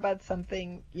don't care about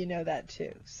something, you know that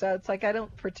too. So it's like I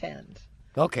don't pretend.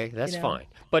 Okay, that's fine.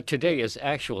 But today is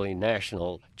actually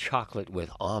National Chocolate with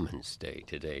Almonds Day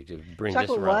today to bring this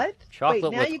around. What?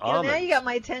 Chocolate with almonds. Now you got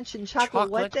my attention. Chocolate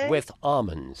what day? With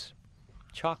almonds.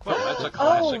 Chocolate. Oh, that's a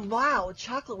classic. Oh, wow.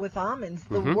 Chocolate with almonds.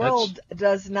 The world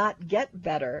does not get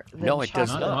better than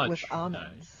chocolate with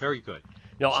almonds. Very good.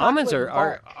 No, almonds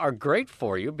are great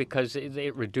for you because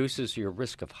it reduces your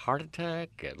risk of heart attack.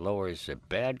 It lowers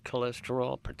bad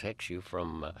cholesterol, protects you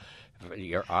from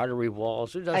your artery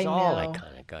walls. It does all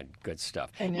that kind of good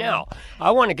stuff. Now,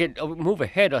 I want to move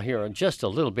ahead here just a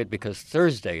little bit because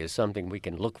Thursday is something we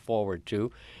can look forward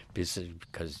to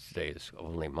because today is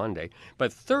only Monday.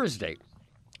 But Thursday,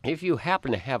 if you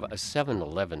happen to have a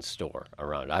 7-Eleven store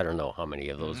around, I don't know how many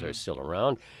of those are still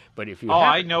around, but if you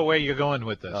I know where you're going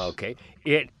with this. Okay.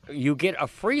 You get a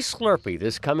free Slurpee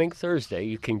this coming Thursday.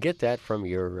 You can get that from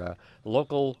your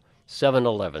local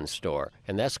 7-Eleven store,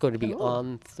 and that's going to be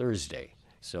on Thursday.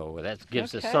 So that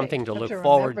gives us something to look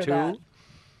forward to.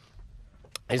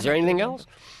 Is there anything else?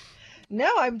 No,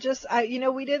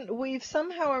 we've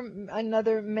somehow or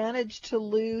another managed to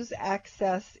lose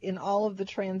access in all of the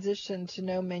transition to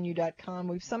nomenu.com.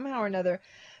 We've somehow or another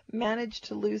managed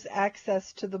to lose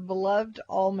access to the beloved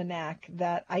almanac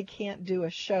that I can't do a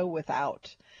show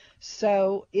without.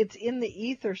 So it's in the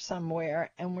ether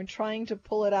somewhere, and we're trying to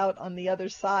pull it out on the other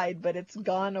side, but it's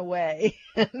gone away.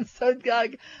 And so,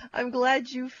 Doug, I'm glad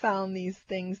you found these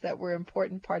things that were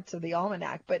important parts of the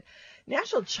almanac. But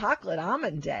National Chocolate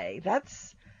Almond Day,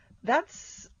 that's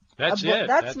it.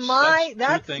 That's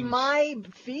my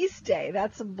feast day.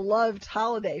 That's a beloved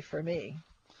holiday for me.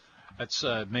 That's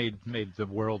made the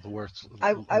world worth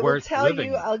I will tell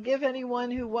living. you, I'll give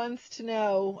anyone who wants to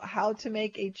know how to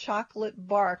make a chocolate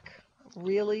bark,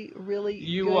 really, really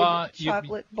good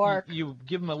chocolate bark. You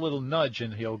give him a little nudge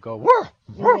and he'll go, whoa,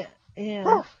 whoa,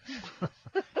 yeah.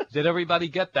 Did everybody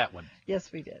get that one?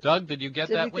 Yes, we did. Doug, did you get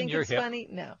that one? Did you think it's funny?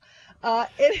 No.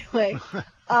 Anyway,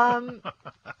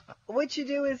 what you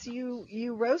do is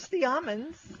you roast the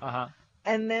almonds. Uh-huh.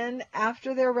 And then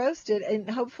after they're roasted, and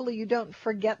hopefully you don't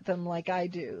forget them like I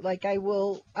do. Like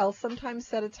I'll sometimes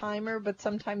set a timer, but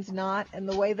sometimes not. And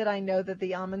the way that I know that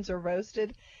the almonds are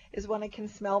roasted is when I can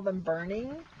smell them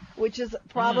burning, which is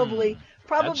probably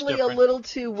a little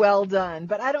too well done.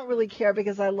 But I don't really care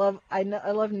because I love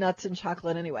nuts and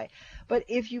chocolate anyway. But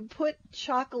if you put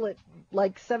chocolate,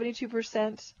 like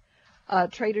 72%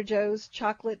 Trader Joe's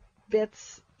chocolate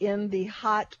bits in the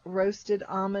hot roasted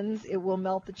almonds, it will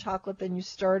melt the chocolate. Then you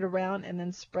stir it around and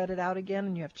then spread it out again,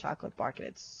 and you have chocolate bark, and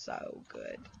it's so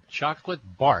good. Chocolate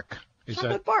bark.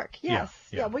 Chocolate bark, yes.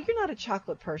 Yeah. Well, you're not a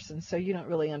chocolate person, so you don't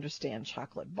really understand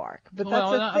chocolate bark. But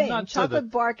that's the thing. Chocolate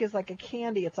bark is like a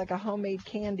candy. It's like a homemade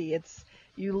candy.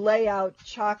 You lay out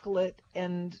chocolate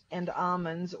and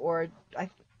almonds, or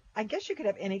I guess you could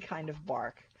have any kind of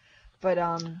bark. But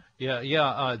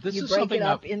this you is break something it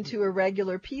up into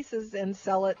irregular pieces and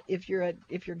sell it if you're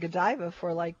Godiva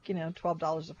for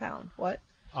 $12 a pound. What?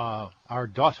 Our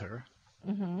daughter,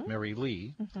 Mary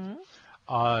Lee,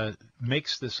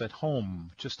 makes this at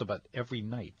home just about every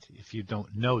night. If you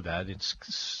don't know that, it's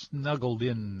snuggled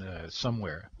in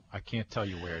somewhere. I can't tell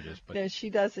you where it is, but no, she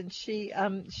doesn't. She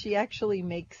actually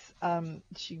makes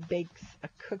she bakes a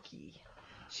cookie.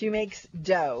 She makes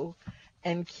dough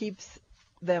and keeps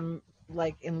them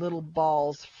like in little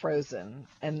balls frozen,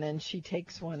 and then she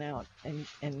takes one out,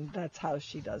 and that's how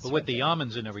she does. But with the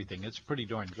almonds and everything, it's pretty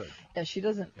darn good. Yeah, she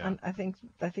doesn't. Yeah. I think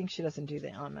she doesn't do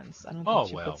the almonds. I don't think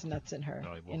she puts nuts in her.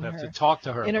 No, we'll have to talk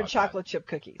to her in about her chocolate chip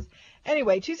cookies.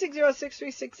 Anyway,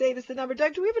 260-6368 is the number.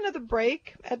 Doug, do we have another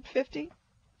break at 50?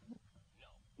 No.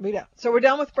 We don't. So we're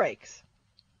done with breaks.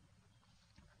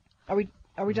 Are we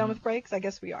done with breaks? I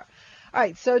guess we are. All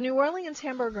right, so New Orleans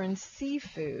Hamburger and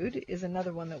Seafood is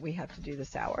another one that we have to do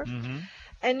this hour. Mm-hmm.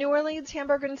 And New Orleans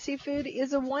Hamburger and Seafood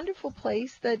is a wonderful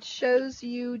place that shows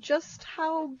you just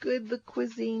how good the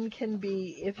cuisine can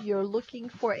be if you're looking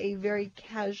for a very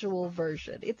casual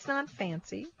version. It's not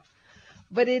fancy,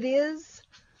 but it is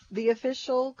the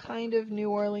official kind of New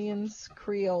Orleans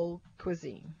Creole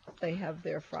cuisine. They have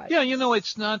their fries. Yeah,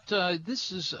 it's not,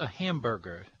 this is a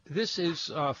hamburger. This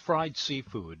is fried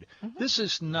seafood. Mm-hmm. This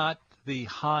is not the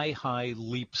high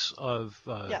leaps of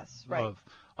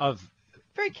of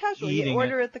very casual. You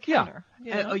order at the counter.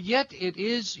 Yeah. Yet it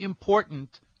is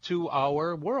important to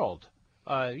our world.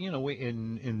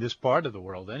 In this part of the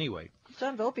world anyway.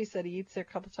 John Volpe said he eats there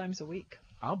a couple times a week.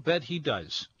 I'll bet he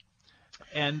does.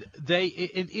 And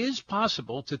it is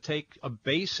possible to take a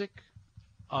basic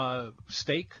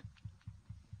steak,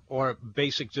 or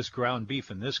basic just ground beef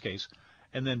in this case,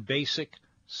 and then basic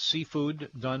seafood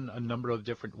done a number of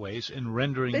different ways in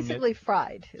rendering Basically it.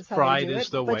 fried is how Fried they do is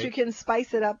it. the But way. you can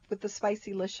spice it up with the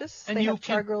Spicy-licious. And they you have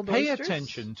can char-grilled pay oysters.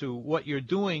 attention to what you're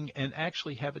doing and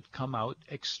actually have it come out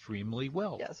extremely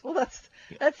well. Yes, well, that's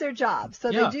their job. So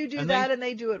Yeah, they do and that, and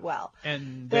they do it well.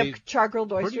 And They they have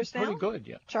char-grilled oysters pretty now? good,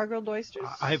 yeah. Char-grilled oysters?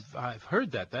 I've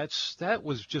heard that. That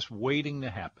was just waiting to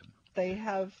happen. They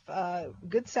have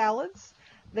good salads.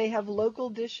 They have local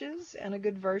dishes and a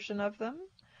good version of them.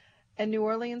 And New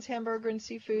Orleans Hamburger and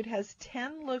Seafood has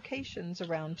 10 locations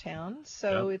around town,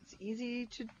 so it's easy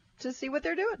to see what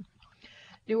they're doing.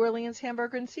 New Orleans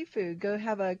Hamburger and Seafood. Go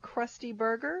have a crusty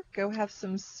burger. Go have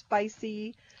some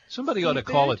spicy Somebody ought to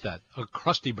call it that, a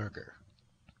crusty burger.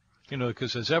 You know,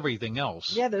 because there's everything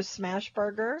else. Yeah, there's smash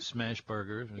burger. Smash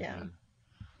burger. Yeah.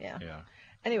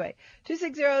 Anyway,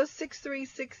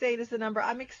 260-6368 is the number.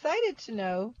 I'm excited to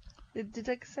know. Did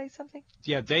Doug say something?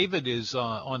 Yeah, David is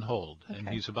on hold, and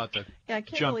he's about to Yeah, I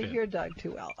can't jump really in. hear Doug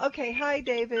too well. Okay, hi,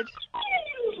 David.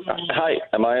 Hi,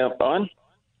 am I on?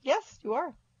 Yes, you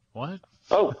are. What?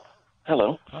 Oh,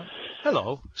 hello.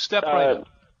 Hello. Step right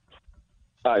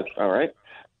up. All right.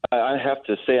 I have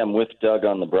to say I'm with Doug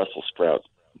on the Brussels sprout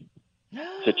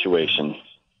situation.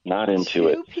 Not into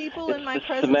it. Two people in It's my the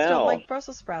presence smell. don't like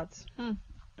Brussels sprouts.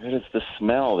 It is the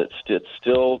smell. It's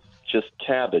still just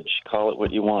cabbage. Call it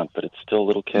what you want, but it's still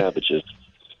little cabbages.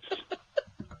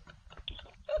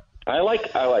 I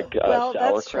like Well,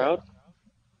 that's true.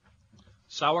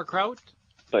 sauerkraut, Sauerkraut?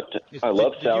 but I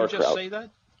love Did sauerkraut. you just say that?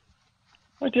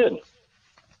 I did.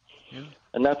 Yeah.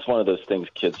 And that's one of those things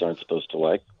kids aren't supposed to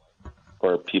like,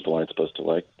 or people aren't supposed to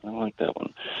like. I don't like that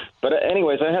one. But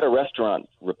anyways, I had a restaurant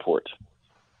report.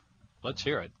 Let's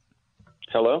hear it.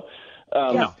 Hello?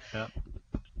 Yes. Yeah.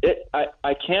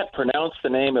 I can't pronounce the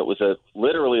name. It was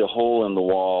literally a hole in the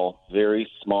wall, very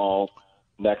small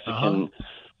Mexican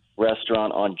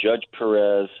restaurant on Judge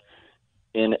Perez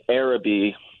in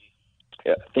Araby.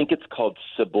 I think it's called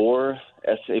Sabor,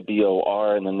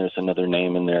 Sabor, and then there's another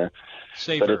name in there.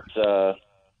 Savor. But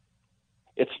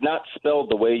it's not spelled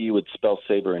the way you would spell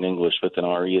Saber in English with an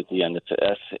R-E at the end. It's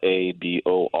a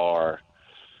Sabor,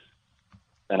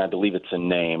 and I believe it's a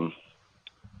name.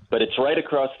 But it's right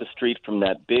across the street from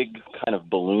that big kind of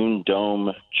balloon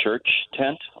dome church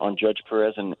tent on Judge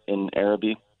Perez in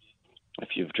Araby, if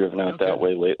you've driven out that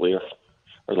way lately or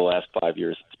the last 5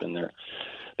 years it's been there.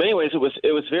 But anyways,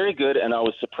 it was very good, and I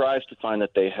was surprised to find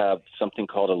that they have something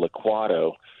called a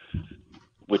licuado,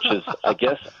 which is, I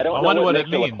guess, I don't know what makes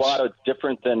a licuado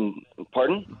different than,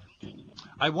 pardon?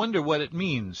 I wonder what it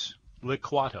means,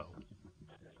 licuado.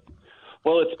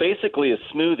 Well, it's basically a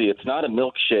smoothie. It's not a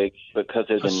milkshake because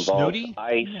it involves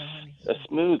ice. A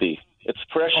smoothie. It's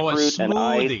fresh fruit and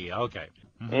ice. Okay.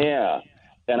 Mm-hmm. Yeah,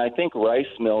 and I think rice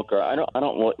milk, or I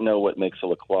don't know what makes a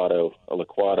licuado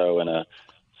and a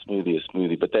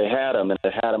smoothie. But they had them, and they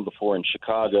had them before in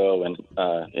Chicago and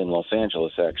in Los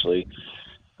Angeles actually,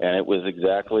 and it was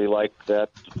exactly like that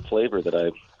flavor that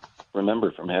I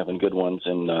remember from having good ones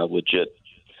in legit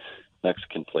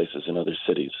Mexican places in other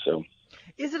cities. So.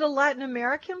 Is it a Latin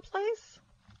American place?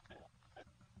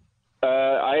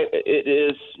 It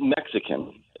is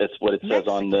Mexican. It's what it says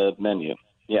on the menu.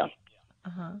 Yeah.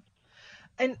 Uh-huh.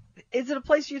 And is it a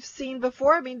place you've seen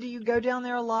before? I mean, do you go down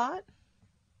there a lot?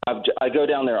 I go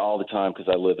down there all the time because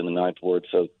I live in the Ninth Ward.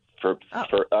 So for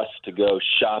us to go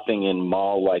shopping in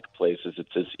mall-like places,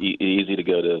 it's as easy to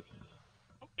go to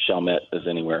Chalmette as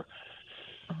anywhere.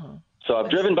 Uh-huh. So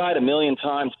I've driven by it a million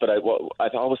times, but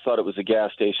I've always thought it was a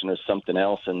gas station or something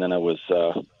else, and then I was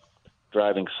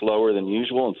driving slower than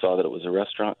usual and saw that it was a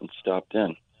restaurant and stopped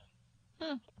in.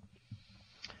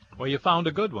 Well, you found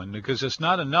a good one because there's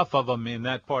not enough of them in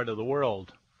that part of the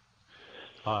world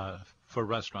for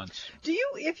restaurants.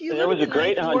 There was a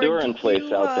great Honduran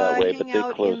place out that way, but they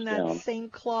closed down. In that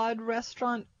St. Claude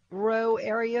restaurant row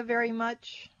area very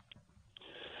much?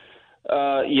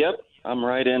 Yep, I'm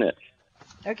right in it.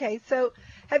 Okay, so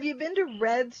have you been to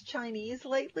Red's Chinese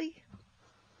lately?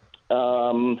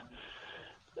 Not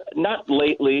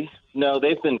lately. No,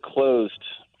 they've been closed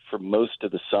for most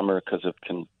of the summer because of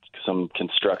some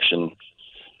construction.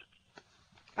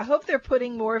 I hope they're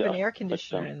putting more of an air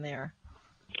conditioner in there.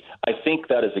 I think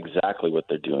that is exactly what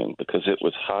they're doing because it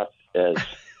was hot as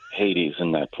Hades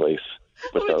in that place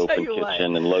with the open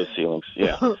kitchen and low ceilings.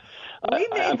 Yeah,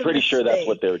 I'm pretty sure that's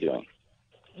what they were doing.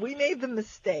 We made the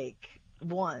mistake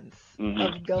once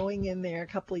of going in there a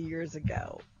couple of years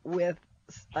ago with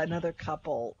another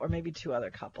couple or maybe two other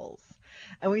couples,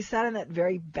 and we sat in that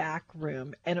very back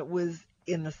room, and it was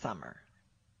in the summer,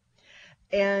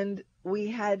 and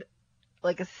we had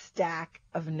like a stack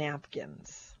of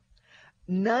napkins,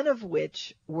 none of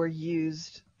which were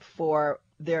used for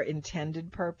their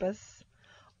intended purpose,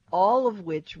 all of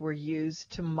which were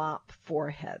used to mop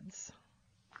foreheads.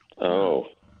 Oh.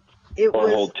 It or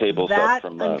was hold tables that up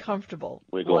from uncomfortable.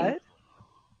 wiggling. What?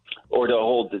 Or to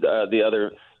hold the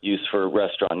other use for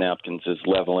restaurant napkins is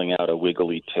leveling out a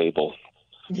wiggly table.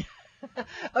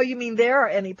 Oh, you mean there or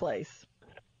any place?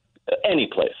 Any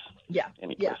place. Yeah.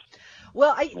 Any place. Yeah.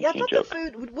 Well, I thought joke. the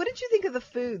food. What did you think of the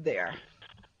food there?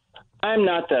 I'm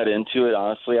not that into it,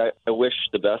 honestly. I wish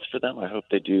the best for them. I hope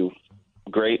they do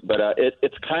great, but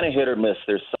it's kind of hit or miss.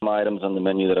 There's some items on the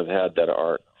menu that I've had that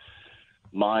are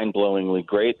mind-blowingly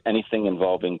great. Anything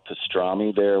involving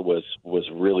pastrami there was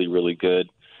really, really good.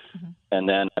 Mm-hmm. And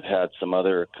then I've had some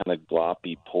other kind of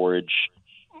gloppy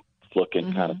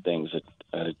porridge-looking kind of things that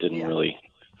didn't really.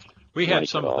 We had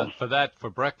some for that for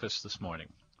breakfast this morning.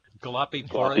 Gloppy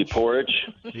porridge. Gloppy porridge.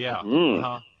 Yeah.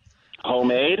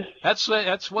 Homemade. That's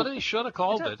what they should have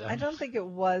called it. I don't think it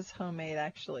was homemade.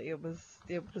 Actually, it was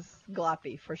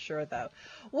gloppy for sure, though.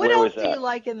 What Where else was do you that?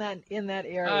 like in that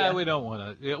area? We don't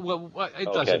want to. Well,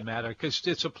 it doesn't matter because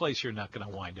it's a place you're not going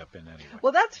to wind up in anyway.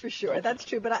 Well, that's for sure. That's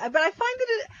true. But I find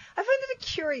it a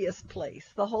curious place.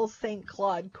 The whole St.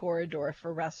 Claude corridor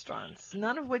for restaurants,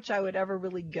 none of which I would ever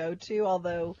really go to.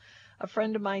 Although a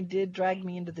friend of mine did drag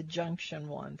me into the Junction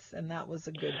once, and that was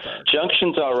a good burger.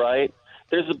 Junction's all right.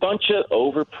 There's a bunch of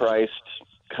overpriced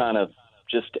kind of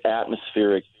just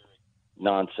atmospheric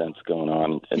nonsense going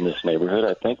on in this neighborhood,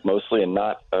 I think, mostly, and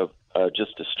not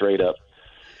just a straight-up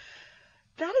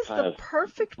that is the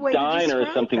perfect way diner to describe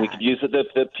or something that. we could use it.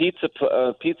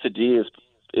 The Pizza D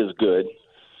is good.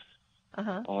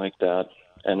 Uh-huh. I like that.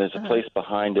 And there's a place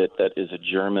behind it that is a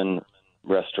German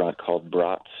restaurant called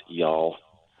Bratz Y'all.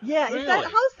 Yeah, Really?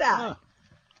 how's that? Huh.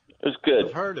 It was good.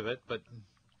 I've heard of it, but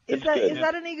Is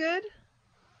that any good?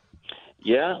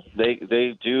 Yeah,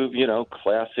 they do,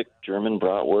 classic German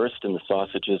bratwurst, and the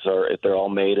sausages they're all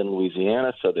made in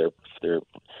Louisiana, so they're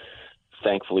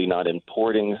thankfully not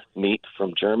importing meat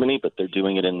from Germany, but they're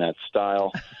doing it in that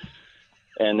style.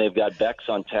 And they've got Beck's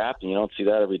on tap, and you don't see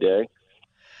that every day.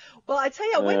 Well, I tell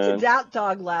you, I went to Dat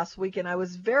Dog last week, and I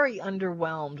was very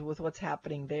underwhelmed with what's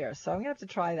happening there, so I'm going to have to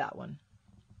try that one.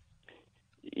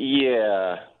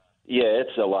 Yeah,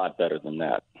 it's a lot better than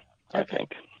that, I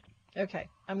think. Okay,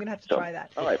 I'm going to have to try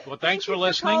that. All right. Well, thanks for you for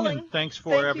listening, calling. and thanks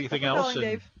for everything else. Calling,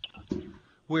 and Dave.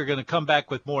 we're going to come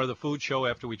back with more of the Food Show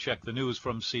after we check the news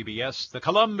from CBS. The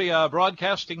Columbia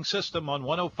Broadcasting System on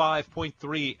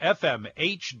 105.3 FM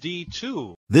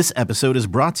HD2. This episode is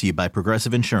brought to you by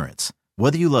Progressive Insurance.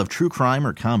 Whether you love true crime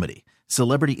or comedy,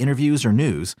 celebrity interviews or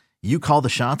news, you call the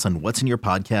shots on what's in your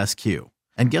podcast queue.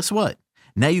 And guess what?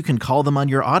 Now you can call them on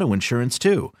your auto insurance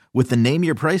too with the Name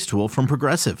Your Price tool from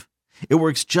Progressive. It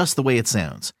works just the way it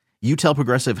sounds. You tell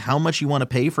Progressive how much you want to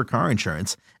pay for car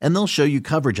insurance, and they'll show you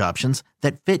coverage options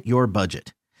that fit your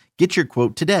budget. Get your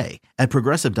quote today at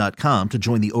Progressive.com to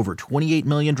join the over 28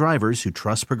 million drivers who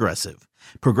trust Progressive.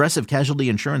 Progressive Casualty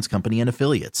Insurance Company and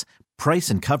Affiliates.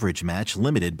 Price and coverage match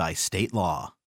limited by state law.